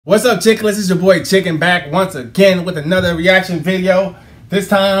What's up, Chicklets? It's your boy Chicken back once again with another reaction video. This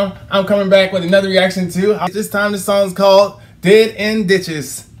time, I'm coming back with another reaction too. This time, the song's called Dead in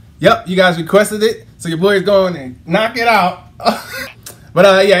Ditches. Yep, you guys requested it, so your boy is going to knock it out.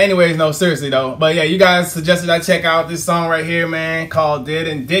 But yeah, anyways, no, seriously though. But yeah, you guys suggested I check out this song right here, man, called Dead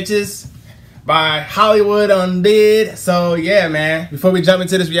in Ditches by Hollywood Undead. So yeah, man, before we jump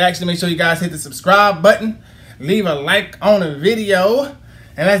into this reaction, make sure you guys hit the subscribe button, leave a like on the video,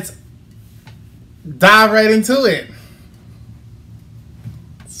 and let's dive right into it.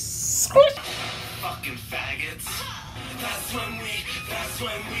 Fucking faggots. That's when we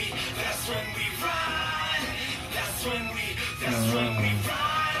ride. That's when we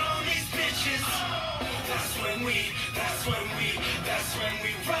ride on these bitches. That's when we ride. That's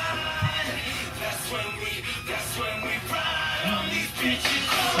when we ride on these bitches.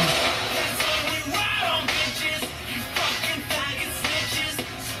 That's when we ride on bitches. You fucking faggot snitches.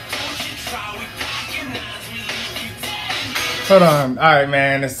 So don't you try, we back in nines, we leave you dead. Hold on. Alright,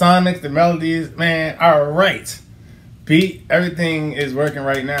 man. The sonics, the melodies, man, alright. Beat, everything is working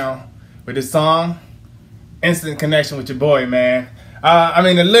right now with this song. Instant connection with your boy, man. I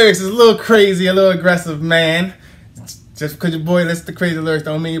mean, the lyrics is a little crazy, a little aggressive, man. Just because your boy listens to crazy lyrics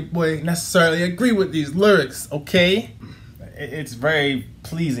don't mean your boy necessarily agree with these lyrics, okay? It's very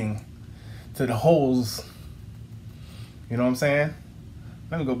pleasing to the holes. You know what I'm saying?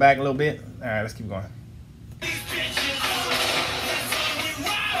 Let me go back a little bit. All right, let's keep going.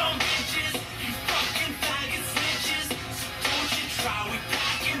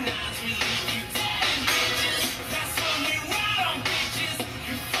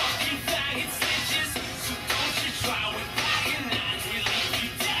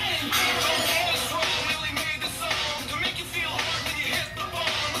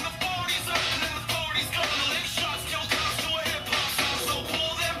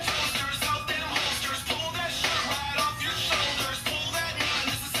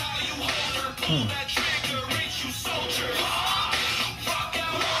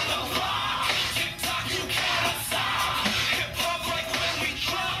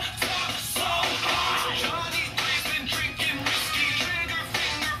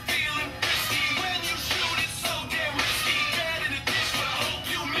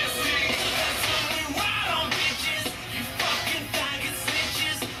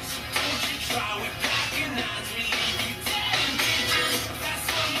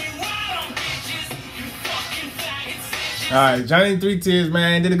 All right, Johnny 3 Tears,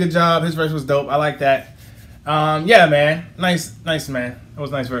 man, did a good job. His verse was dope. I like that. Yeah, man, nice, man. That was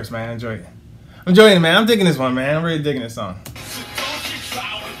a nice verse, man. I enjoyed it. I'm enjoying it, man. I'm digging this one, man. I'm really digging this song.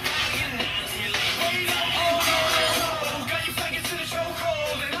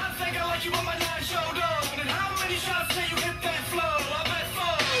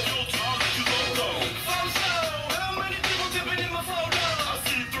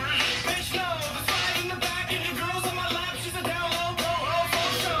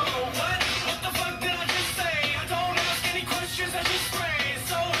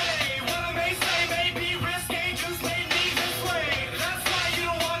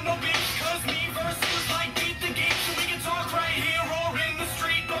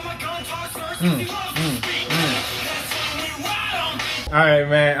 All right,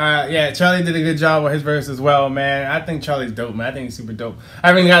 man. Yeah, Charlie did a good job with his verse as well, man. I think Charlie's dope, man. I think he's super dope. I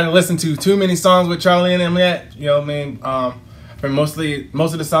haven't gotten to listen to too many songs with Charlie in them yet. You know what I mean? But most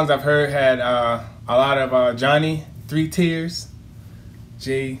of the songs I've heard had a lot of Johnny 3 Tears,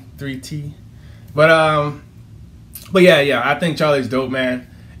 J3T. But yeah, I think Charlie's dope, man.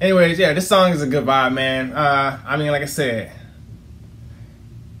 Anyways, yeah, this song is a good vibe, man. I mean, like I said,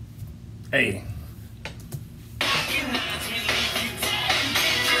 hey.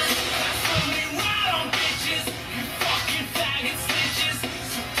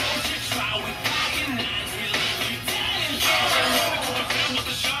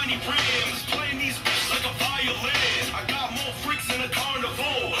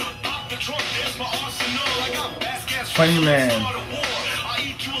 Funny man.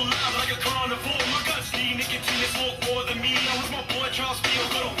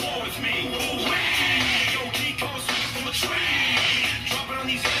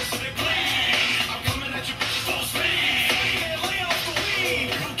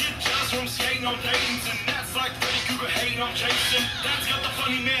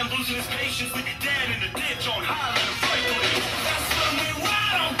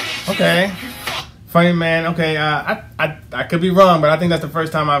 Okay. Funny Man. Okay, I could be wrong, but I think that's the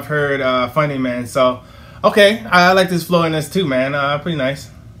first time I've heard Funny Man. So, okay, I like this flow in this too, man. Pretty nice.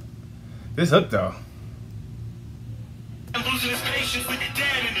 This hook though. I'm losing his patience. patience with your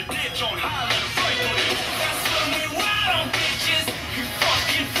dad in the ditch on high, let him fight for it. That's when we ride on bitches, you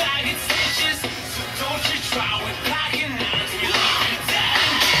fucking faggot snitches. So don't you try with packing nines, we leave you dead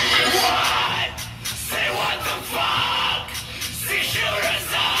and ditches. What? Say what the fuck? See, shoot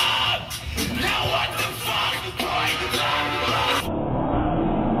us up. Now what the fuck? Point blank.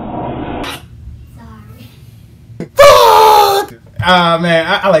 Man,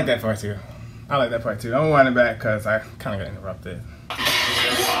 I like that part too. I like that part too. I'm winding back because I kind of got interrupted. What?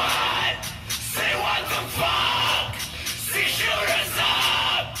 Say what the fuck? See, shoot us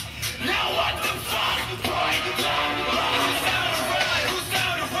up. Now what the fuck? Point blank. Who's down to ride? Who's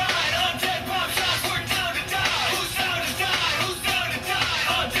down to ride? Undead pop shots, we're down to die. Who's down to die? Who's down to die?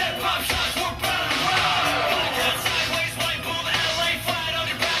 Undead pop shots, we're bound to ride. Black out sideways, white bull, LA flat on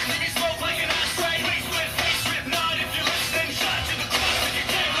your back, leave you smoke like an ashtray. Face with face, strip nod if you're listening. Shot to the cross with your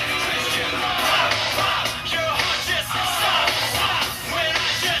game like a Christian. Pop, pop, your heart just stop, stop. When I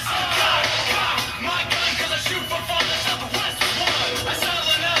just got my gun, 'cause I shoot for fun. That's how the West was won. I sell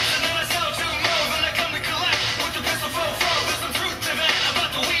enough and then I sell two more. Then I come to collect with the pistol full throw. There's some truth to that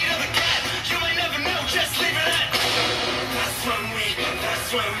about the weed of the cat. You may never know, just leave it at. That's when we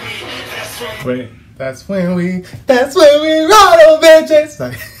ride on bitches.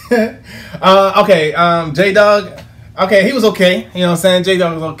 Sorry. Okay, J-Dog. Okay, he was okay. You know what I'm saying?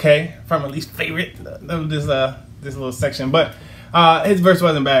 J-Dog was okay. From at least favorite of this little section. But his verse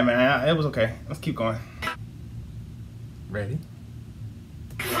wasn't bad, man. It was okay. Let's keep going. Ready?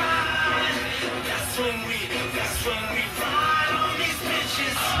 That's when we ride on these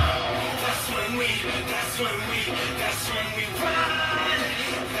bitches. That's when we ride.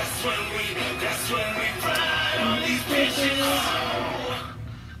 That's when we ride on these bitches.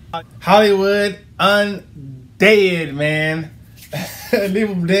 Hollywood Undead, man. Leave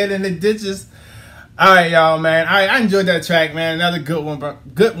them dead in the ditches. All right, y'all, man. I enjoyed that track, man. Another good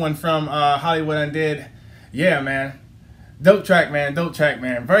one from Hollywood Undead. Yeah, man. Dope track, man. Dope track,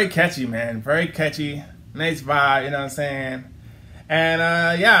 man. Very catchy, man. Very catchy. Nice vibe, you know what I'm saying? And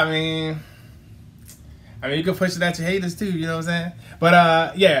yeah, I mean you can push it at your haters too, you know what I'm saying?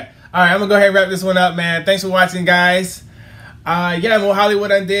 But yeah. All right, I'm gonna go ahead and wrap this one up, man. Thanks for watching, guys. Yeah, more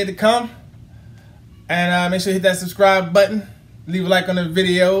Hollywood Undead to come. And make sure you hit that subscribe button. Leave a like on the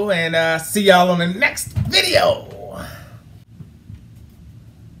video, and see y'all on the next video.